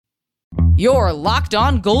Your Locked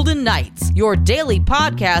On Golden Knights, your daily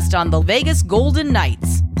podcast on the Vegas Golden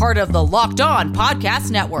Knights, part of the Locked On Podcast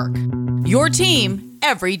Network. Your team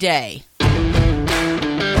every day.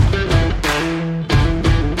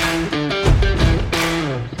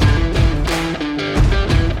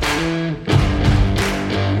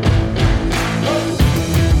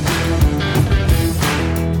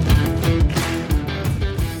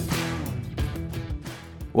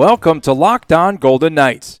 Welcome to Locked On Golden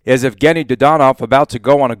Knights. Is Evgeny Dadonov about to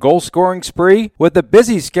go on a goal-scoring spree? With the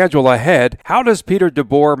busy schedule ahead, how does Peter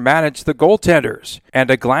DeBoer manage the goaltenders? And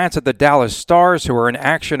a glance at the Dallas Stars, who were in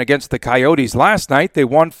action against the Coyotes last night. They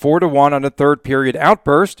won 4-1 on a third-period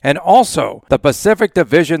outburst. And also, the Pacific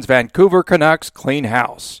Division's Vancouver Canucks clean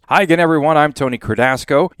house. Hi again, everyone. I'm Tony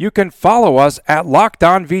Cardasco. You can follow us at Locked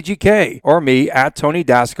On VGK or me at Tony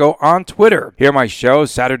Dasco on Twitter. Hear my show,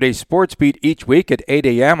 Saturday Sports Beat, each week at 8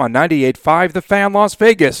 a.m. on 98.5 The Fan Las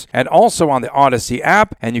Vegas, and also on the Odyssey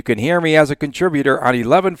app, and you can hear me as a contributor on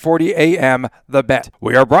 11:40 a.m. The Bet.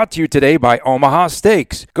 We are brought to you today by Omaha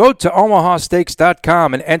Steaks. Go to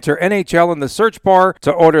omahasteaks.com and enter NHL in the search bar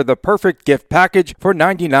to order the perfect gift package for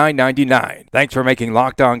 $99.99. Thanks for making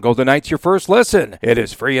Locked On Golden Knights your first listen. It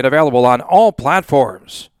is free and available on all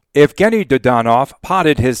platforms. Evgeny Dadonov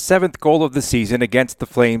potted his 7th goal of the season against the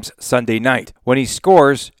Flames Sunday night. When he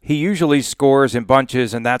scores, he usually scores in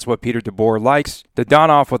bunches, and that's what Peter DeBoer likes.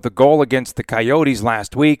 Dadonov with the goal against the Coyotes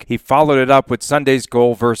last week. He followed it up with Sunday's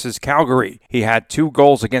goal versus Calgary. He had 2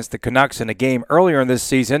 goals against the Canucks in a game earlier in this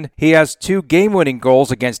season. He has 2 game-winning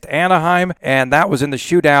goals against Anaheim, and that was in the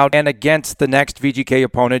shootout and against the next VGK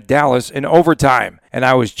opponent, Dallas, in overtime. And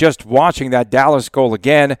I was just watching that Dallas goal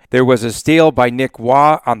again. There was a steal by Nick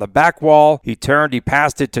Waugh on the back wall. He turned, he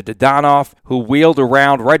passed it to Dadonov, who wheeled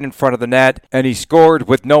around right in front of the net, and he scored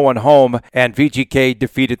with no one home, and VGK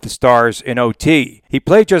defeated the Stars in OT. He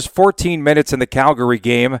played just 14 minutes in the Calgary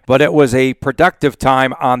game, but it was a productive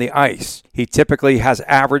time on the ice. He typically has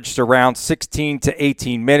averaged around 16 to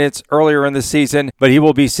 18 minutes earlier in the season, but he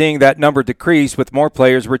will be seeing that number decrease with more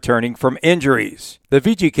players returning from injuries. The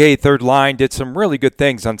VGK third line did some really good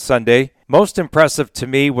things on Sunday. Most impressive to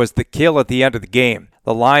me was the kill at the end of the game.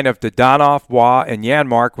 The line of Dadonov, Waugh, and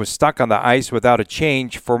Janmark was stuck on the ice without a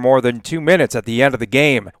change for more than 2 minutes at the end of the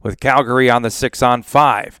game, with Calgary on the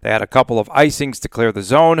 6-on-5. They had a couple of icings to clear the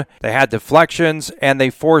zone, they had deflections, and they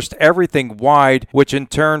forced everything wide, which in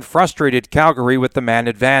turn frustrated Calgary with the man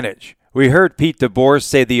advantage. We heard Pete DeBoer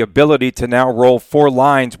say the ability to now roll 4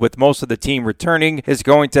 lines with most of the team returning is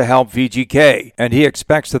going to help VGK, and he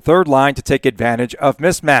expects the third line to take advantage of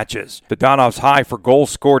mismatches. Dadonov's high for goals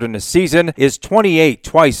scored in a season is 28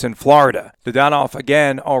 twice in Florida. Dadonov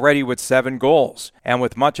again already with 7 goals. And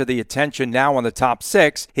with much of the attention now on the top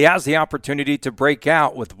 6, he has the opportunity to break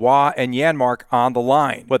out with Waugh and Janmark on the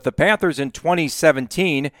line. With the Panthers in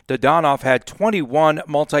 2017, Dadonov had 21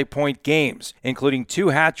 multi-point games, including 2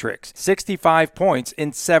 hat-tricks, 65 points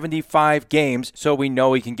in 75 games, so we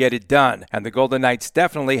know he can get it done. And the Golden Knights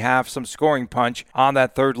definitely have some scoring punch on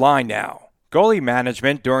that third line now. Goalie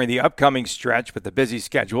management during the upcoming stretch with the busy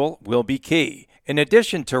schedule will be key. In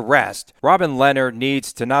addition to rest, Robin Lehner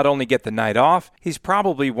needs to not only get the night off, he's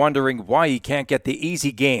probably wondering why he can't get the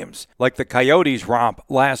easy games, like the Coyotes romp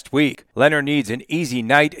last week. Lehner needs an easy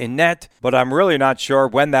night in net, but I'm really not sure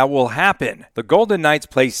when that will happen. The Golden Knights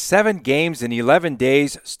play 7 games in 11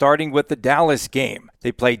 days, starting with the Dallas game.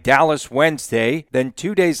 They play Dallas Wednesday, then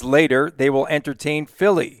 2 days later, they will entertain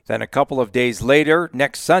Philly. Then a couple of days later,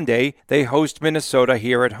 next Sunday, they host Minnesota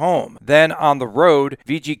here at home. Then on the road,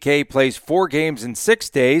 VGK plays 4 games in 6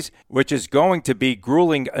 days, which is going to be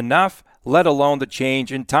grueling enough, let alone the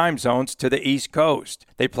change in time zones to the East Coast.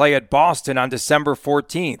 They play at Boston on December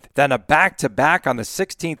 14th, then a back-to-back on the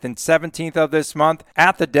 16th and 17th of this month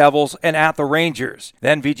at the Devils and at the Rangers.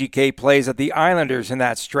 Then VGK plays at the Islanders in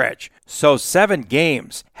that stretch. So 7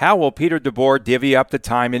 games. How will Peter DeBoer divvy up the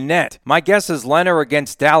time in net? My guess is Lehner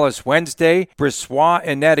against Dallas Wednesday, Brisebois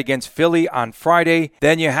in net against Philly on Friday.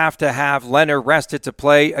 Then you have to have Lehner rested to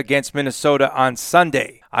play against Minnesota on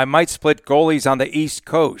Sunday. I might split goalies on the East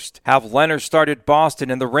Coast. Have Lehner start at Boston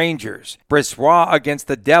and the Rangers. Brisebois against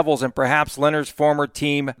the Devils and perhaps Lehner's former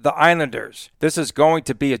team, the Islanders. This is going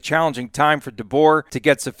to be a challenging time for DeBoer to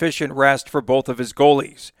get sufficient rest for both of his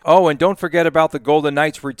goalies. Oh, and don't forget about the Golden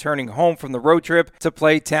Knights returning home from the road trip to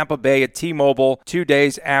play Tampa Bay at T-Mobile 2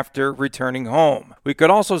 days after returning home. We could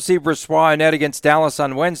also see Brossoit net against Dallas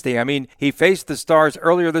on Wednesday. I mean, he faced the Stars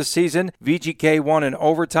earlier this season. VGK won in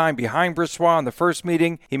overtime behind Brossoit in the first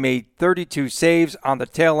meeting. He made 32 saves on the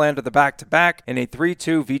tail end of the back-to-back in a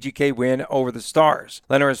 3-2 VGK win over the Stars.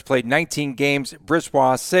 Lehner has played 19 games,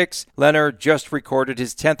 Brossoit 6. Lehner just recorded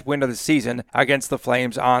his 10th win of the season against the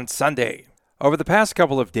Flames on Sunday. Over the past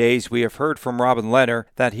couple of days, we have heard from Robin Lehner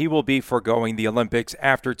that he will be foregoing the Olympics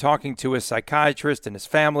after talking to his psychiatrist and his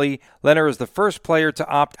family. Lehner is the first player to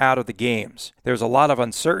opt out of the games. There's a lot of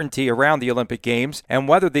uncertainty around the Olympic Games and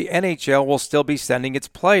whether the NHL will still be sending its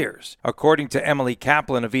players. According to Emily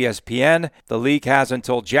Kaplan of ESPN, the league has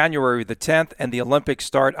until January the 10th and the Olympics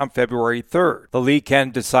start on February 3rd. The league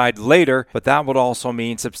can decide later, but that would also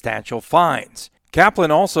mean substantial fines.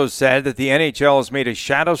 Kaplan also said that the NHL has made a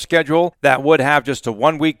shadow schedule that would have just a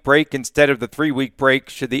 1-week break instead of the 3-week break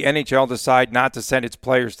should the NHL decide not to send its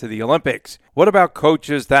players to the Olympics. What about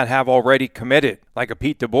coaches that have already committed, like a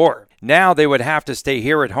Pete DeBoer? Now they would have to stay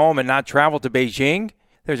here at home and not travel to Beijing?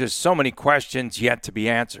 There's just so many questions yet to be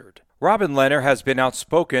answered. Robin Lehner has been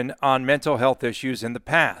outspoken on mental health issues in the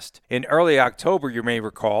past. In early October, you may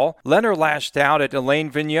recall, Lehner lashed out at Alain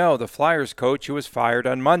Vigneault, the Flyers coach who was fired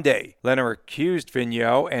on Monday. Lehner accused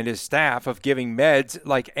Vigneault and his staff of giving meds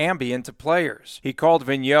like Ambien to players. He called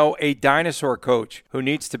Vigneault a dinosaur coach who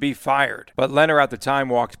needs to be fired. But Lehner at the time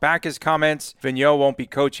walked back his comments. Vigneault won't be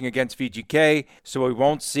coaching against VGK, so we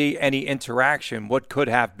won't see any interaction what could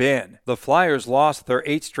have been. The Flyers lost their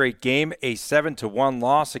 8th straight game, a 7-1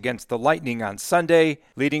 loss against the Lightning on Sunday,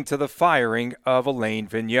 leading to the firing of Alain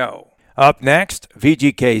Vigneault. Up next,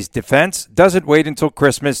 VGK's defense doesn't wait until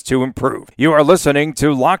Christmas to improve. You are listening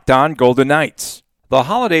to Locked On Golden Knights. The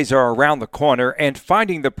holidays are around the corner, and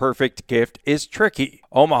finding the perfect gift is tricky.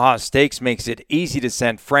 Omaha Steaks makes it easy to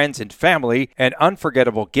send friends and family an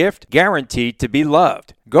unforgettable gift guaranteed to be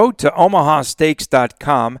loved. Go to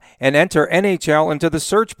omahasteaks.com and enter NHL into the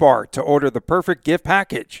search bar to order the perfect gift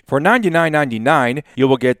package. For $99.99, you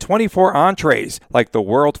will get 24 entrees like the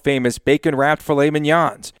world-famous bacon-wrapped filet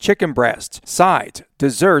mignons, chicken breasts, sides,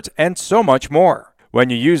 desserts, and so much more. When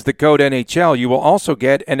you use the code NHL, you will also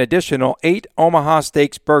get an additional 8 Omaha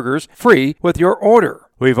Steaks burgers free with your order.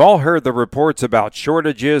 We've all heard the reports about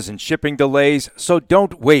shortages and shipping delays, so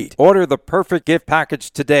don't wait. Order the perfect gift package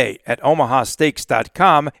today at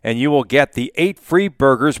omahasteaks.com and you will get the 8 free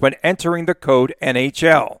burgers when entering the code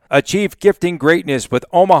NHL. Achieve gifting greatness with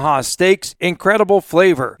Omaha Steaks, incredible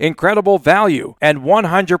flavor, incredible value, and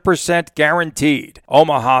 100% guaranteed.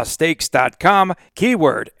 omahasteaks.com,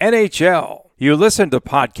 keyword NHL. You listen to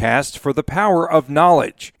podcasts for the power of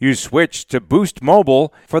knowledge. You switch to Boost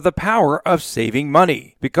Mobile for the power of saving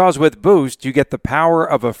money. Because with Boost, you get the power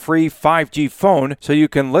of a free 5G phone so you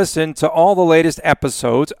can listen to all the latest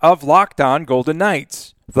episodes of Locked On Golden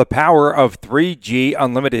Knights. The power of 3G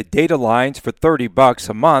unlimited data lines for $30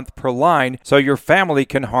 a month per line so your family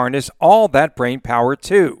can harness all that brain power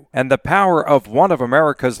too. And the power of one of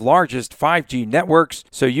America's largest 5G networks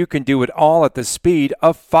so you can do it all at the speed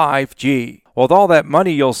of 5G. With all that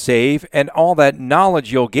money you'll save and all that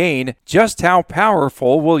knowledge you'll gain, just how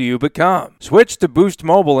powerful will you become? Switch to Boost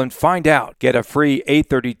Mobile and find out. Get a free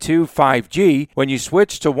A32 5G when you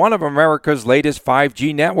switch to one of America's latest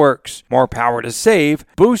 5G networks. More power to save.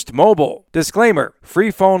 Boost Mobile. Disclaimer: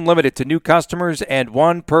 free phone limited to new customers and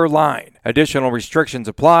 1 per line. Additional restrictions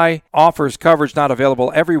apply. Offers coverage not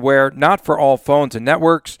available everywhere, not for all phones and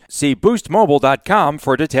networks. See boostmobile.com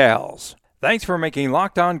for details. Thanks for making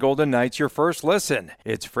Locked On Golden Knights your first listen.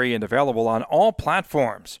 It's free and available on all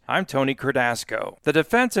platforms. I'm Tony Cardasco. The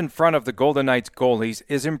defense in front of the Golden Knights goalies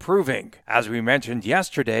is improving. As we mentioned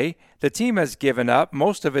yesterday, the team has given up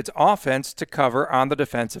most of its offense to cover on the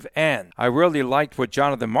defensive end. I really liked what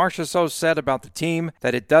Jonathan Marchessault said about the team,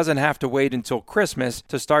 that it doesn't have to wait until Christmas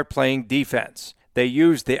to start playing defense. They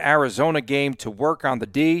used the Arizona game to work on the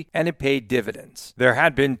D, and it paid dividends. There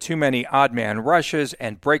had been too many odd man rushes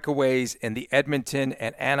and breakaways in the Edmonton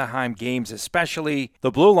and Anaheim games especially.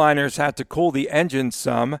 The Blue Liners had to cool the engine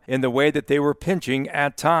some in the way that they were pinching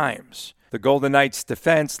at times. The Golden Knights'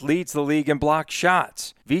 defense leads the league in blocked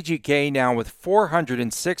shots. VGK now with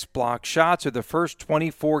 406 blocked shots of the first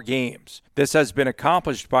 24 games. This has been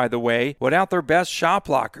accomplished, by the way, without their best shot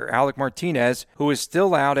blocker, Alec Martinez, who is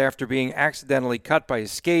still out after being accidentally cut by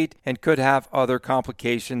his skate and could have other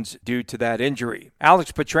complications due to that injury.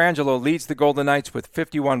 Alex Pietrangelo leads the Golden Knights with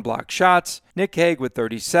 51 blocked shots, Nick Hague with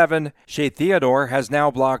 37. Shea Theodore has now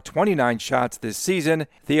blocked 29 shots this season.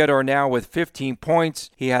 Theodore now with 15 points.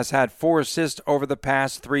 He has had 4 assists over the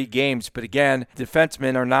past 3 games, but again,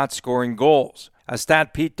 defensemen are not scoring goals. A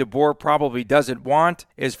stat Pete DeBoer probably doesn't want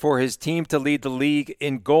is for his team to lead the league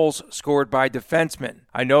in goals scored by defensemen.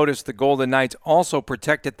 I noticed the Golden Knights also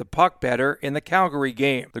protected the puck better in the Calgary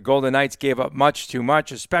game. The Golden Knights gave up much too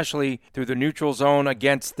much, especially through the neutral zone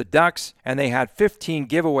against the Ducks, and they had 15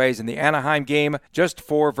 giveaways in the Anaheim game, just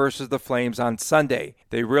 4 versus the Flames on Sunday.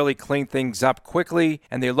 They really cleaned things up quickly,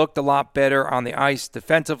 and they looked a lot better on the ice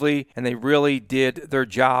defensively, and they really did their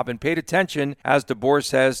job and paid attention, as DeBoer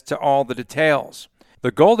says, to all the details. The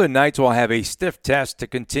Golden Knights will have a stiff test to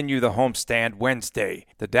continue the homestand Wednesday.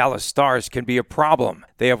 The Dallas Stars can be a problem.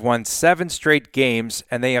 They have won 7 straight games,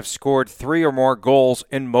 and they have scored 3 or more goals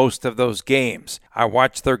in most of those games. I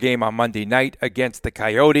watched their game on Monday night against the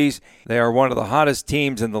Coyotes. They are one of the hottest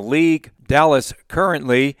teams in the league. Dallas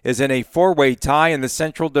currently is in a 4-way tie in the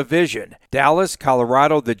Central Division. Dallas,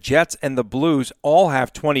 Colorado, the Jets, and the Blues all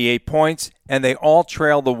have 28 points, and they all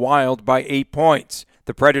trail the Wild by 8 points.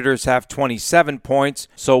 The Predators have 27 points,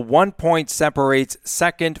 so 1 point separates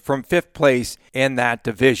second from 5th place in that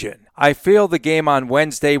division. I feel the game on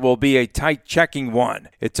Wednesday will be a tight checking one.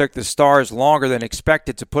 It took the Stars longer than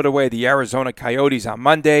expected to put away the Arizona Coyotes on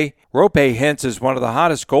Monday. Roope Hintz is one of the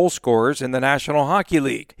hottest goal scorers in the National Hockey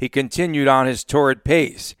League. He continued on his torrid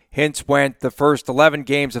pace. Hintz went the first 11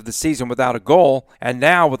 games of the season without a goal, and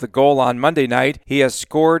now with a goal on Monday night, he has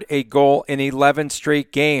scored a goal in 11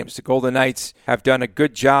 straight games. The Golden Knights have done a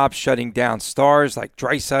good job shutting down stars like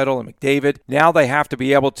Draisaitl and McDavid. Now they have to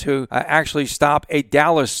be able to actually stop a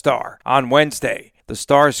Dallas star on Wednesday. The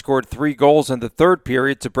Stars scored 3 goals in the third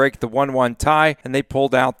period to break the 1-1 tie, and they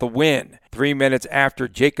pulled out the win. 3 minutes after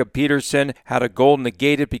Jacob Peterson had a goal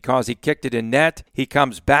negated because he kicked it in net, he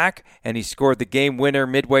comes back and he scored the game winner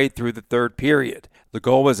midway through the third period. The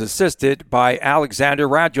goal was assisted by Alexander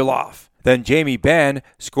Radulov. Then Jamie Benn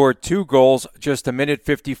scored 2 goals just a minute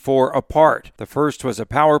 54 apart. The first was a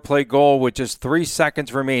power play goal with just 3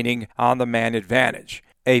 seconds remaining on the man advantage.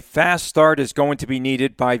 A fast start is going to be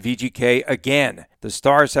needed by VGK again. The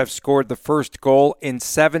Stars have scored the first goal in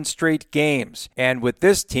 7 straight games, and with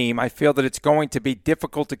this team, I feel that it's going to be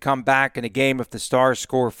difficult to come back in a game if the Stars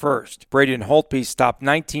score first. Braden Holtby stopped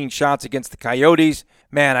 19 shots against the Coyotes.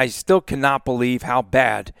 Man, I still cannot believe how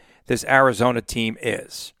bad this Arizona team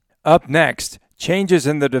is. Up next, changes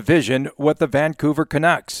in the division with the Vancouver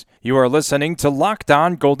Canucks. You are listening to Locked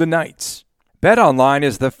On Golden Knights. BetOnline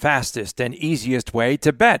is the fastest and easiest way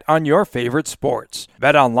to bet on your favorite sports.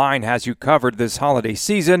 BetOnline has you covered this holiday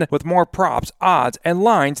season with more props, odds, and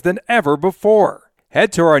lines than ever before.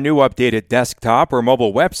 Head to our new updated desktop or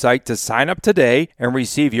mobile website to sign up today and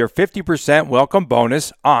receive your 50% welcome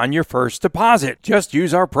bonus on your first deposit. Just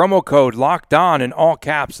use our promo code LOCKEDON in all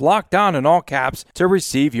caps, LOCKEDON in all caps to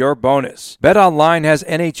receive your bonus. BetOnline has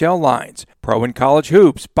NHL lines, pro and college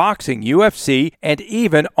hoops, boxing, UFC, and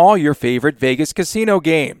even all your favorite Vegas casino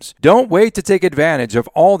games. Don't wait to take advantage of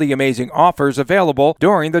all the amazing offers available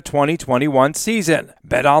during the 2021 season.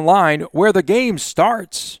 BetOnline, where the game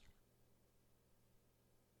starts.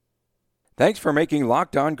 Thanks for making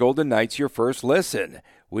Locked On Golden Knights your first listen.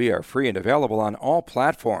 We are free and available on all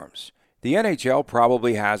platforms. The NHL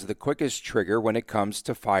probably has the quickest trigger when it comes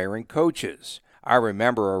to firing coaches. I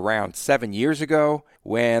remember around 7 years ago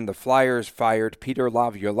when the Flyers fired Peter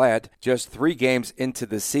Laviolette just 3 games into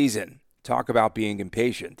the season. Talk about being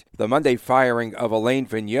impatient. The Monday firing of Alain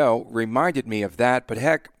Vigneault reminded me of that, but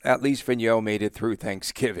heck, at least Vigneault made it through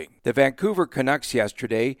Thanksgiving. The Vancouver Canucks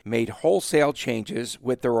yesterday made wholesale changes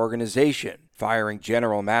with their organization, firing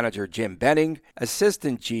General Manager Jim Benning,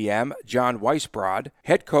 Assistant GM John Weisbrod,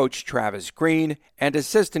 Head Coach Travis Green, and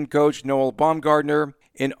Assistant Coach Noel Baumgartner.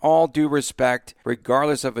 In all due respect,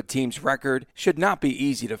 regardless of a team's record, should not be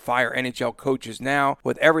easy to fire NHL coaches now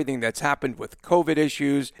with everything that's happened with COVID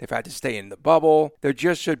issues. They've had to stay in the bubble. There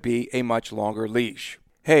just should be a much longer leash.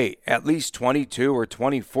 Hey, at least 22 or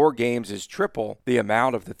 24 games is triple the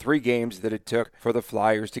amount of the 3 games that it took for the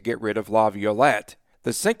Flyers to get rid of Laviolette.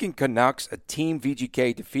 The sinking Canucks, a team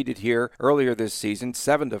VGK defeated here earlier this season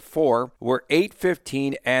 7-4, were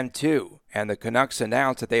 8-15-2. And the Canucks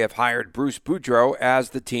announced that they have hired Bruce Boudreau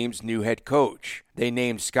as the team's new head coach. They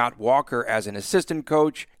named Scott Walker as an assistant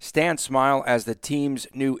coach, Stan Smile as the team's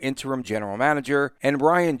new interim general manager, and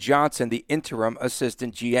Ryan Johnson the interim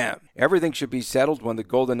assistant GM. Everything should be settled when the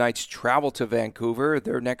Golden Knights travel to Vancouver.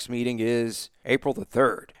 Their next meeting is April the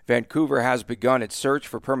 3rd. Vancouver has begun its search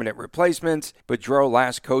for permanent replacements. Boudreau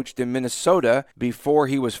last coached in Minnesota before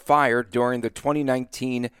he was fired during the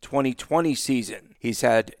 2019-2020 season. He's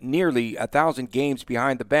had nearly 1,000 games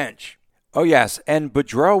behind the bench. Oh yes, and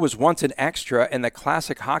Boudreau was once an extra in the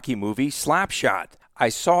classic hockey movie Slapshot. I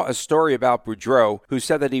saw a story about Boudreau who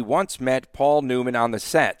said that he once met Paul Newman on the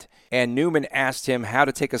set. and Newman asked him how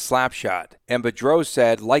to take a slap shot. And Boudreau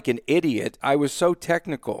said, like an idiot, I was so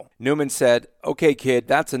technical. Newman said, okay, kid,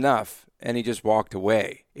 that's enough. And he just walked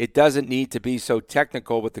away. It doesn't need to be so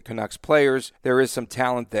technical with the Canucks players. There is some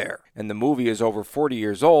talent there. And the movie is over 40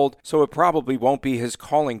 years old, so it probably won't be his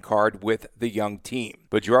calling card with the young team.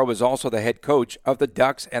 Boudreau is also the head coach of the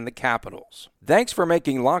Ducks and the Capitals. Thanks for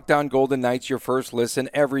making Locked On Golden Knights your first listen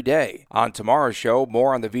every day. On tomorrow's show,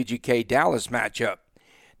 more on the VGK Dallas matchup.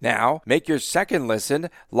 Now, make your second listen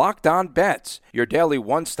Locked On Bets, your daily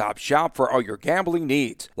one-stop shop for all your gambling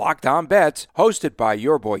needs. Locked On Bets, hosted by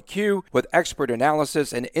your boy Q, with expert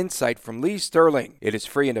analysis and insight from Lee Sterling. It is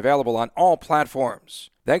free and available on all platforms.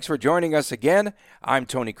 Thanks for joining us again. I'm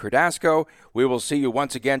Tony Cardasco. We will see you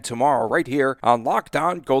once again tomorrow right here on Locked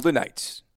On Golden Knights.